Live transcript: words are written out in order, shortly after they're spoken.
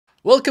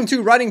Welcome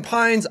to Riding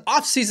Pine's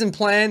off-season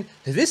plan,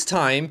 this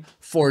time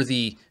for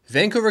the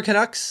Vancouver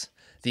Canucks,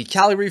 the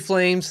Calgary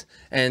Flames,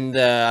 and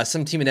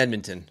some team in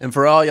Edmonton. And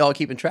for all y'all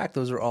keeping track,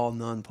 those are all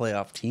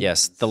non-playoff teams.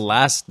 Yes, the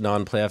last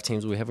non-playoff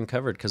teams we haven't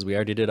covered because we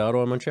already did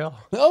Ottawa and Montreal.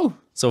 Oh,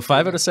 So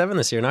 5 out of 7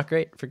 this year. Not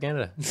great for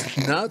Canada.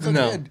 no, it's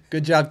No, good.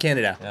 good job,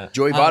 Canada.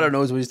 Joey Votto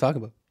knows what he's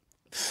talking about.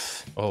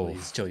 Oh,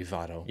 Please, Joey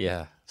Votto. yeah.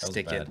 that was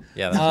Stick bad. it.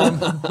 Yeah,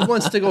 that's Who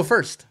wants to go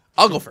first?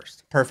 I'll go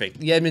first. Perfect.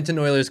 The Edmonton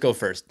Oilers go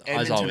first,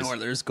 as Edmonton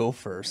always. Oilers go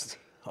first.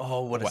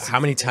 Oh, what a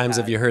how many times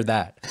have you heard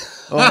that?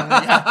 Oh,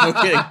 yeah,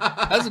 no kidding.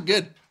 That's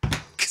good.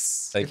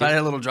 Thank If I you.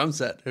 had a little drum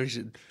set, we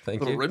should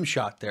Thank little you. rim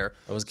shot there.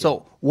 That was good.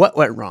 So what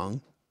went wrong?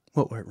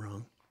 What went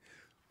wrong?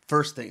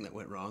 First thing that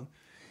went wrong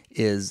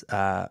is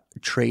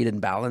trade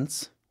and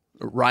balance.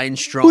 Ryan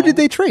Strome. Who did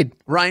they trade?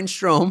 Ryan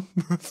Strome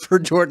for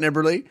Jordan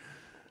Eberle.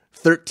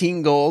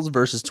 13 goals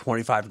versus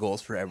 25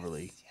 goals for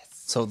Eberle.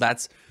 So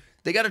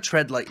they got to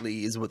tread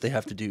lightly is what they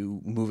have to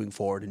do moving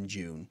forward in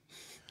June.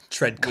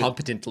 Tread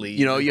competently.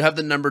 You know, you have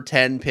the number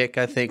 10 pick,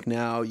 I think,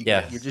 now. You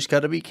just got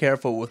to be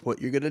careful with what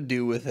you're going to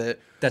do with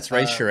it. That's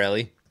right,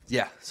 Shirelli.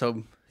 Yeah,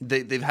 so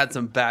they've had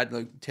some bad,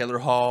 like Taylor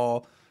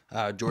Hall,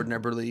 Jordan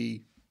Eberle.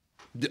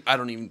 I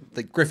don't even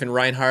think Griffin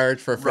Reinhardt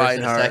for a first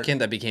and a Reinhardt. second.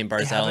 That became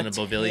Barzal and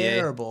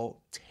Beauvillier.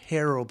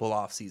 terrible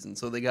offseason.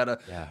 So they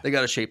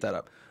gotta shape that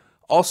up.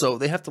 Also,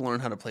 they have to learn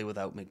how to play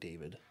without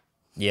McDavid.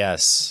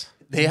 Yes.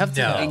 They have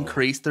to No.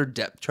 increase their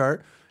depth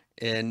chart,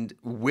 and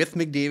with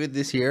McDavid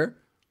this year,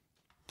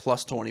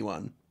 plus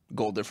 21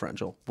 goal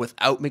differential.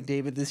 Without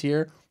McDavid this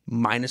year,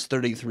 minus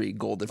 33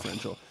 goal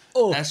differential.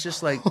 That's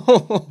just like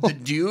the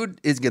dude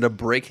is gonna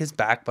break his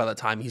back by the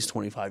time he's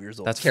 25 years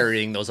old. That's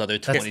Carrying those other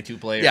 22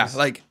 players. yeah,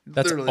 like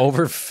That's literally,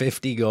 over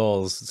 50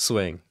 goals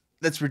swing.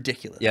 that's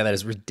ridiculous. Yeah, that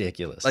is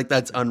ridiculous. Like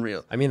that's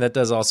unreal. I mean, that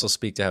does also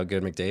speak to how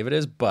good McDavid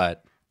is,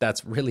 but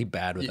that's really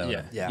bad without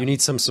him. Yeah. You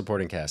need some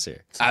supporting cast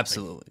here.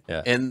 Absolutely.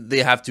 Yeah. And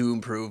they have to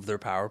improve their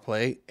power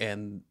play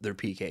and their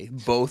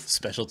PK. Both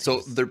Special So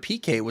teams. their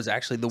PK was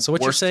actually the So what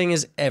you're worst. saying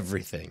is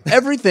everything.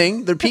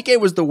 Everything. Their PK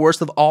was the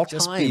worst of all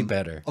Just time. be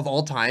better. Of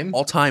all time?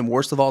 All time.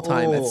 Worst of all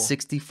time at Oh.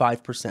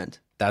 65%.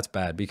 That's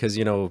bad because,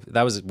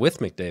 that was with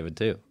McDavid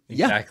too.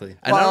 Yeah. Exactly.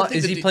 And I don't Well, think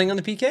is the he du- playing on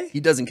the PK? He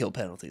doesn't kill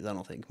penalties, I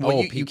don't think.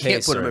 Well, you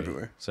can't put him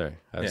everywhere. Sorry,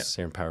 I was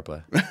hearing power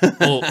play.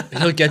 Well,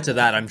 he'll get to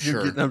that, I'm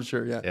sure. I'm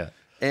sure, yeah. Yeah.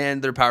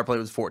 And their power play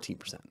was 14%.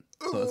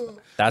 So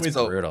That's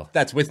brutal.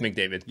 That's with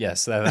McDavid.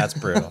 Yes, that's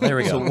brutal. There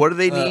we go. So what do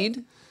they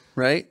need?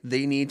 Right?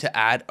 They need to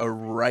add a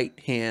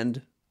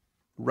right-handed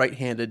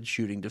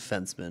shooting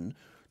defenseman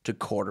to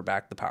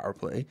quarterback the power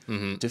play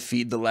to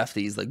feed the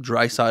lefties like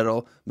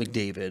Draisaitl,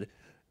 McDavid,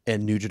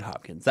 and Nugent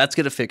Hopkins. That's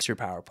going to fix your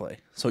power play.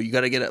 So you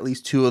got to get at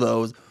least 2 of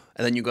those,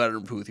 and then you got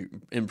to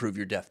improve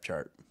your depth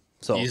chart.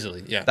 So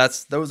Easily, yeah.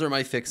 those are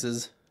my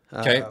fixes.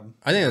 Okay.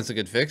 I think that's a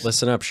good fix.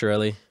 Listen up,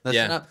 Shirley. That's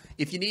Yeah. enough.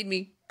 If you need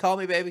me, call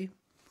me, baby.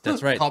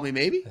 That's right. Call me,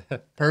 maybe.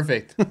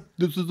 Perfect.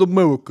 This is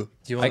America.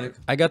 Do you want to?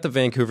 I got the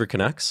Vancouver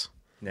Canucks.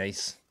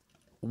 Nice.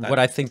 What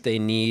I think they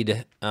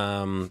need,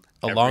 along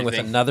with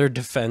Everything. another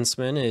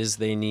defenseman, is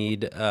they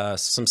need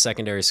some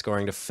secondary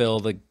scoring to fill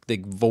the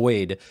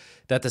void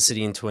that the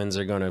City and Twins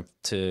are going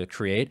to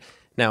create.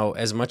 Now,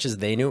 as much as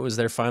they knew it was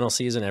their final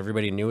season,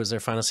 everybody knew it was their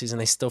final season,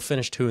 they still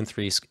finished 2 and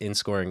 3 in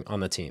scoring on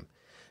the team.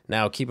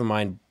 Now, keep in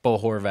mind, Bo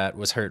Horvat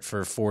was hurt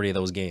for 40 of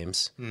those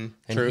games, and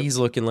true. he's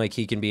looking like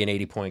he can be an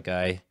 80-point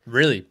guy.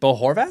 Really? Bo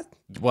Horvat?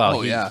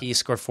 Well, yeah. he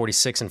scored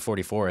 46 and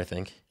 44, I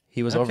think.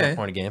 He was over Okay. a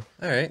point a game.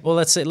 All right. Well,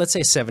 let's say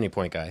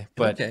 70-point guy,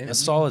 but Okay. a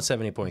solid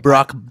 70-point guy.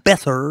 Brock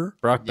Besser.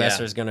 Brock Yeah.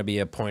 Besser's going to be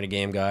a point a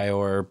game guy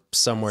or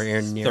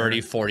somewhere near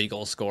 30, 40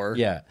 goal scorer.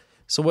 Yeah.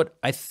 So what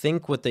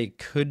they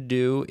could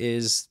do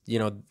is,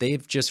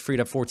 they've just freed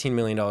up $14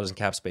 million in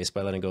cap space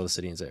by letting go of the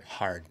City and there.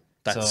 Hard.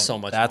 That's so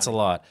much That's money. a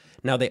lot.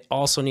 Now they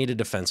also need a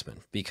defenseman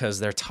because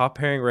their top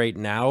pairing right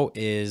now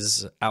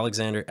is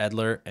Alexander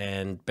Edler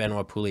and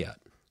Benoit Pouliot.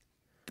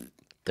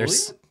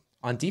 There's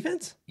On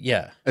defense?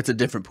 yeah. It's a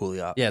different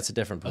Pouliot. Yeah, it's a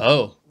different Pouliot.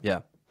 Oh. Yeah.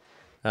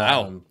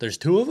 Wow. There's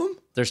 2 of them?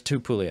 There's 2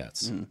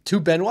 Pouliots. 2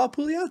 Benoit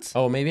Pouliots?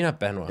 Oh, maybe not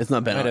Benoit. It's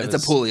not Benoit. Might have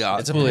It's a Pouliot.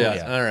 It's a Pouliot.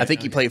 Pouliot. All right. I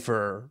think he played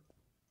for.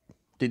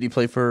 Did he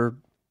play for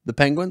the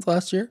Penguins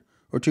last year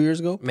or 2 years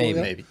ago? Maybe.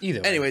 Pouliot? Maybe.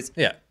 Either way. Anyways,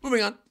 Yeah.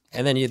 moving on.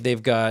 And then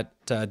they've got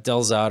Del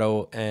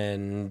Zotto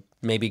and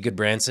maybe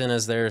Goodbranson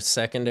as their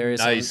secondary.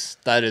 So Nice.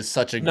 That is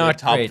such a good not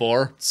top great.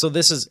 4. So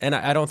this is, and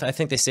I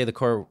think they stay the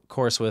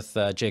course with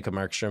Jacob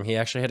Markstrom. He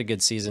actually had a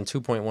good season,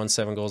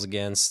 2.17 goals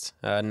against,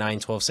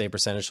 912 save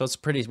percentage. So it's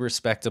pretty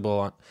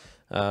respectable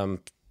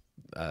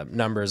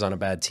numbers on a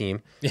bad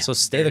team. So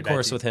stay the bad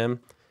course team. with him.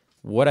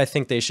 What I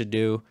think they should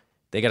do,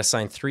 they got to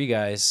sign 3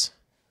 guys,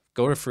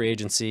 go to free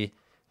agency,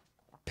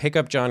 pick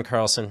up John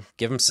Carlson,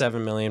 give him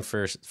 $7 million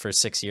for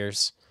 6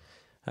 years.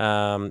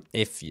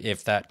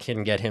 If that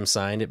can get him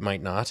signed, it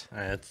might not.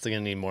 It's going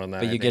to need more than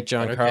that. But you get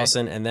John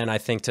Carlson, and then I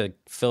think to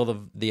fill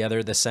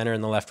the center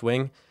and the left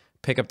wing,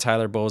 pick up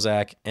Tyler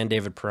Bozak and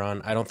David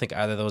Perron. I don't think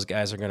either of those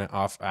guys are going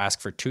to ask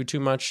for too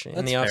much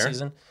in the That's fair.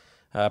 offseason.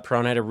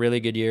 Perron had a really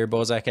good year.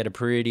 Bozak had a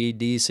pretty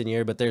decent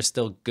year, but they're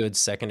still good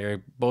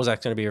secondary.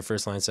 Bozak's going to be your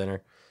first line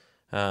center.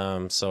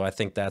 So I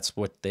think that's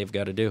what they've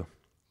got to do.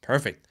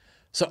 Perfect.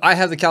 So I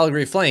have the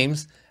Calgary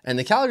Flames, and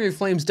the Calgary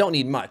Flames don't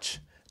need much.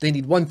 They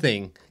need one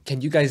thing.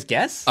 Can you guys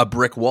guess? A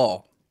brick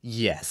wall.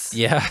 Yes.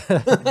 Yeah.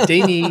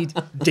 They need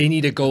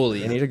a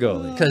goalie. They need a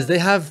goalie. Because they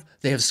have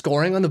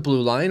scoring on the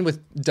blue line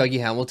with Dougie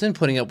Hamilton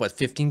putting up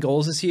 15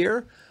 goals this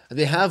year.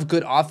 They have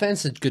good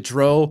offense.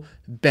 Gaudreau,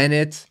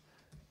 Bennett.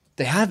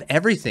 They have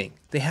everything.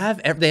 They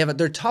have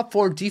their top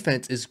 4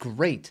 defense is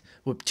great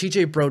with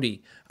TJ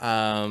Brody,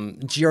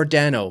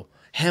 Giordano,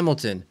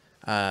 Hamilton.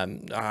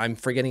 I'm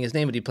forgetting his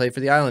name, but he played for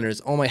the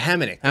Islanders. Oh my,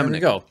 Hamonic. There we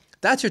go.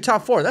 That's your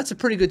top 4. That's a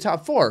pretty good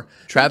top 4.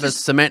 Travis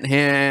Cement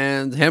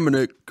Hands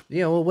Hamonic.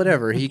 Yeah, well,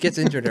 whatever. He gets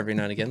injured every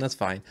now and again. That's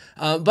fine.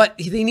 But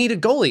they need a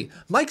goalie.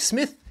 Mike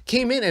Smith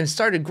came in and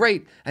started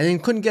great and then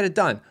couldn't get it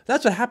done.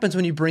 That's what happens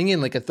when you bring in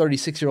like a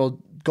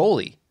 36-year-old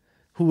goalie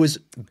who was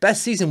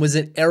best season was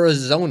in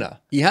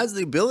Arizona. He has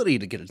the ability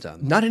to get it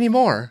done. Not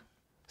anymore.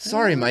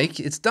 Sorry, Mike.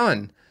 It's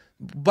done.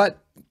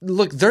 But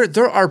look,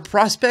 there are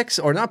prospects,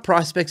 or not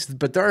prospects,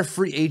 but there are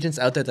free agents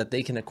out there that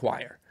they can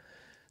acquire.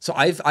 So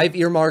I've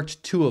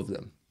earmarked 2 of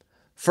them.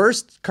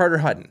 First, Carter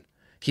Hutton.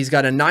 He's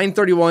got a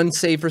 .931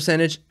 save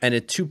percentage and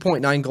a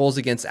 2.9 goals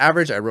against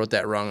average. I wrote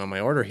that wrong on my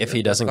order here. If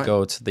he doesn't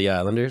go to the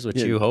Islanders,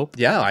 which you hope.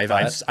 Yeah,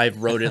 I've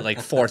wrote it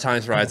like 4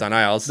 times for Eyes on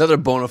Isles. Another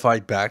bona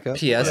fide backup.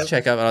 P.S.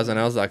 Check out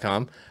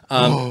eyesoniles.com.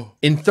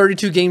 In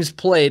 32 games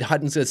played,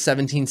 Hutton's got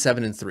 17,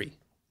 7, and 3.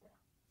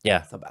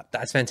 Yeah.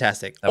 That's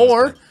fantastic. was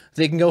Or good.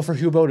 they can go for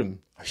Hugh Dobin.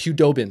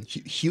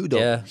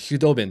 Yeah. Hugh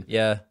Dobin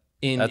Yeah.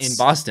 in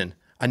Boston.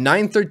 A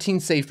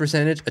 .913 save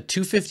percentage, a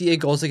 258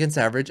 goals against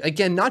average.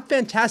 Again, not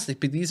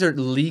fantastic, but these are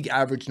league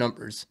average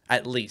numbers,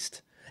 at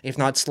least, if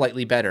not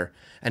slightly better.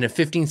 And a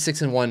 15,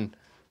 6, and 1.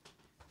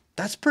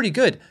 That's pretty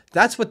good.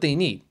 That's what they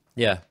need.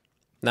 Yeah.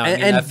 Now,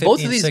 And that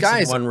both of these 15, 6, and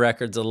guys- 1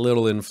 record's a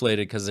little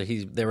inflated because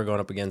they were going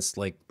up against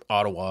like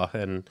Ottawa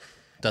and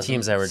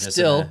teams that were just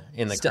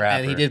in the crap.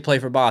 And he did play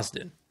for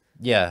Boston.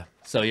 Yeah.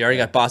 So you already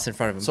got Boston in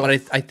front of him. So,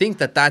 but I think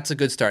that's a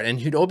good start. And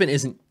Hudobin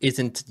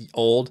isn't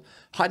old.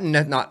 Hutton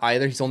not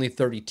either. He's only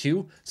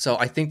 32. So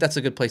I think that's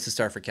a good place to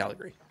start for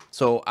Calgary.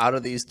 So out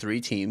of these 3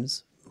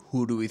 teams,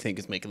 who do we think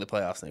is making the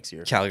playoffs next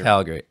year?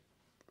 Calgary.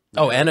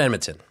 Oh, and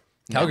Edmonton.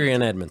 Calgary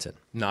and Edmonton.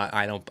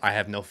 I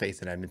have no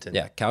faith in Edmonton.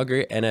 Yeah,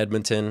 Calgary and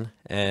Edmonton,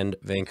 and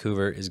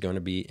Vancouver is going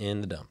to be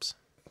in the dumps.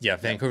 Yeah,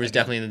 Vancouver's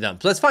definitely in the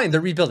dumps. That's fine. They're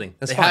rebuilding.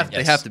 That's They fine. have,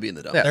 they have to be in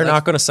the dump. Yeah. They're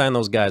not going to sign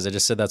those guys. I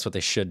just said that's what they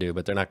should do,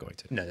 but they're not going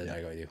to. No, they're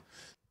not going to do.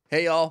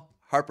 Hey, y'all.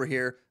 Harper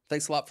here.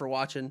 Thanks a lot for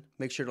watching.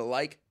 Make sure to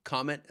like,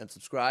 comment, and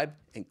subscribe,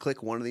 and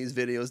click one of these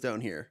videos down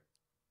here.